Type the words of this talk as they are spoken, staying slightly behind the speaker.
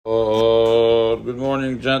Good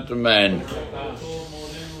morning, gentlemen.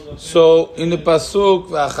 So, in the pasuk,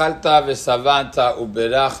 "V'achalta v'savata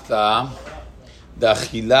uberachta," the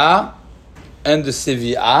achila and the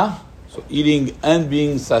sevi'ah, so eating and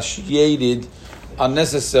being satiated, are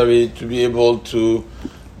necessary to be able to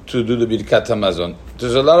do the Birkat Hamazon.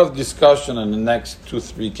 There's a lot of discussion in the next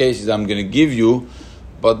 2-3 cases I'm going to give you,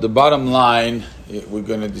 but the bottom line, we're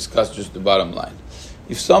going to discuss just the bottom line.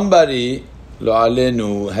 If somebody, lo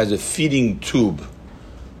alenu, has a feeding tube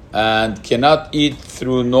and cannot eat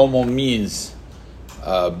through normal means,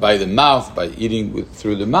 by the mouth, by eating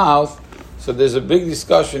through the mouth, so there's a big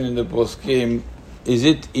discussion in the poskim, is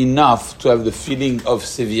it enough to have the feeling of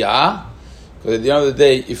sevi'ah? Because at the end of the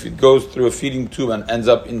day, if it goes through a feeding tube and ends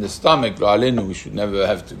up in the stomach, lo alenu, we should never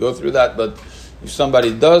have to go through that, but if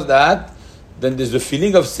somebody does that, then there's a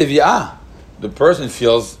feeling of sevi'ah. The person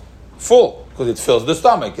feels full, because it fills the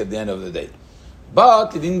stomach at the end of the day.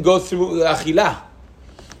 But it didn't go through achilah.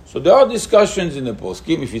 So there are discussions in the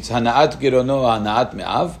poskim, if it's hana'at gerono or hana'at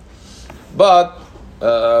me'av, but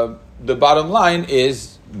the bottom line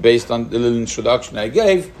is, based on the little introduction I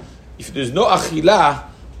gave, if there's no achilah,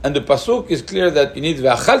 and the pasuk is clear that you need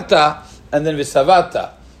v'achalta and then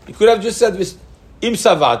v'savata. You could have just said im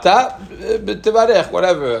savata, tevarech,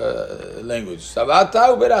 whatever language. Savata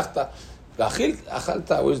uberachta.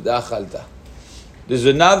 Achalta, where's the achalta? There's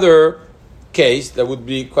another case that would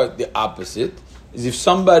be quite the opposite, is if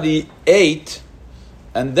somebody ate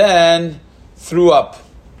and then threw up.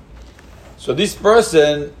 So this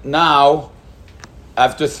person now,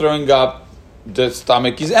 after throwing up, the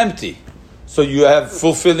stomach is empty. So you have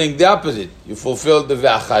fulfilling the opposite. You fulfilled the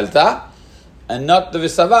ve'achalta and not the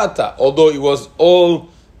ve'savata, although it was all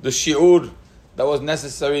the shi'ur that was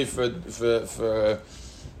necessary for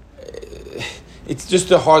it's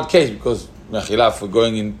just a hard case because mechila for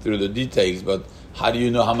going in through the details, but how do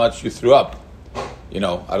you know how much you threw up? You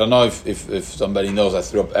know, I don't know if somebody knows I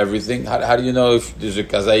threw up everything. How do you know if there's a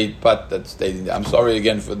kazait pat that stayed in there? I'm sorry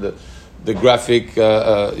again for the graphic,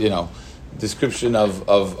 description of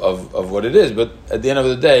what it is, but at the end of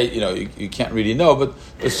the day, you can't really know. But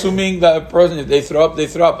assuming that a person, if they throw up, they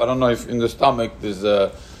throw up. I don't know if in the stomach there's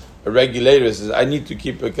a regulator that says, I need to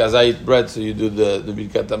keep a kazait bread, so you do the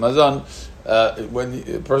Birkat Hamazon. When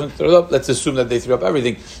a person throws up, let's assume that they threw up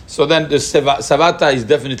everything. So then the savata is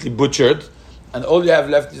definitely butchered, and all you have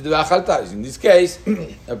left is the achalta. In this case,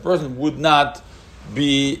 a person would not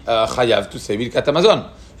be chayav to say Birkat Hamazon.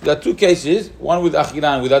 There are two cases, one with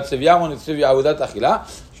achilah and without sevi'ah, one with sevi'ah without achilah.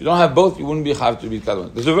 If you don't have both, you wouldn't be chayav to Birkat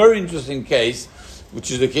Hamazon. There's a very interesting case, which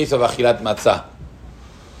is the case of achilat matzah.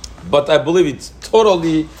 But I believe it's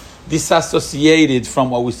totally disassociated from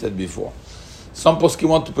what we said before. Some poskim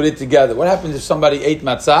want to put it together. What happens if somebody ate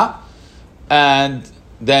matzah and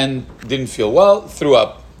then didn't feel well, threw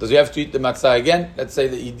up? Does he have to eat the matzah again? Let's say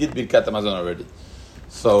that he did Birkat Hamazon already.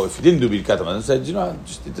 So if he didn't do Birkat Hamazon, said,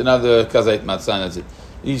 just eat another kazait matzah and that's it.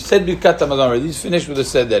 He said Birkat Hamazon already, he's finished with the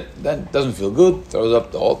seder. Then doesn't feel good, throws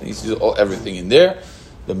up the whole thing, he sees everything in there,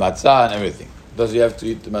 the matzah and everything. Does he have to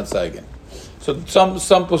eat the matzah again? So some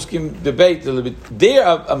poskim debate a little bit. There,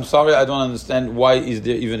 I'm sorry, I don't understand why is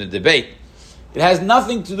there even a debate. It has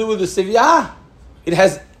nothing to do with the sevi'ah. It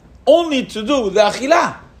has only to do with the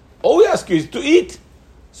achilah. All we ask you is to eat.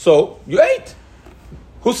 So, you ate.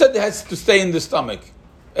 Who said it has to stay in the stomach?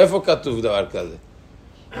 Efo katuv davar kaze.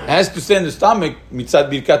 It has to stay in the stomach, mitzad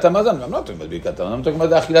Birkat Hamazon. I'm not talking about Birkat Hamazon, I'm talking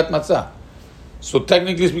about the achilat matzah. So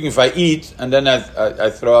technically speaking, if I eat and then I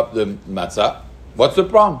throw up the matzah, what's the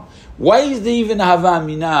problem? Why is there even hava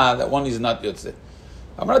amina that one is not yotzeh?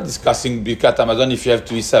 I'm not discussing Birkat Hamazon if you have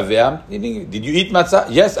to eat saveam. Did you eat matzah?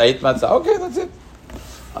 Yes, I ate matzah. Okay, that's it.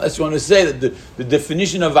 Unless you want to say that the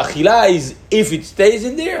definition of achilah is if it stays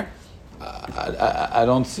in there. I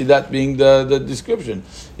don't see that being the description.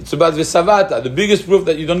 It's about vesavata. The biggest proof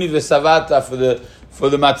that you don't need vesavata for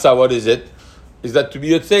the matzah, what is it? Is that to be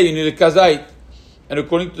yotzeh, you need a kazait. And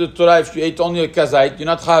according to the Torah, if you ate only a kazait, you're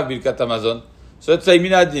not chayav Birkat Hamazon. So let's say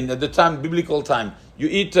minadin, at the time, biblical time, you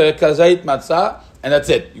eat kazait matzah, and that's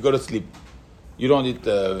it. You go to sleep. You don't eat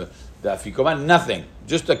the afikoman, nothing.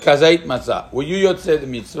 Just a kazait matzah. Will you yotzeh the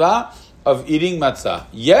mitzvah of eating matzah?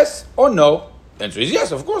 Yes or no? The answer is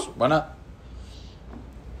yes, of course. Why not?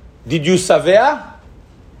 Did you savea?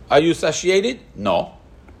 Are you satiated? No.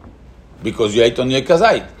 Because you ate only a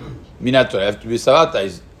kazait. Minator, you have to be savata,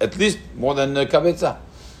 is at least more than a kabetza.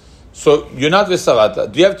 So you're not with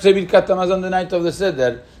savata. Do you have to say Birkat Hamazon the night of the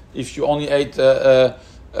seder if you only ate a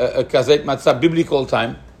kazait matzah biblical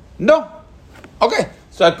time? No. Okay.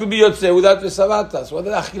 So I could be yotzeh without the savata. So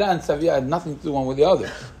whether achilah and savia had nothing to do one with the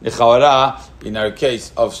other. In our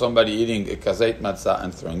case of somebody eating a kazait matzah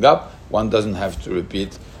and throwing up, one doesn't have to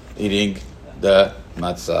repeat eating the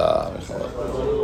matzah.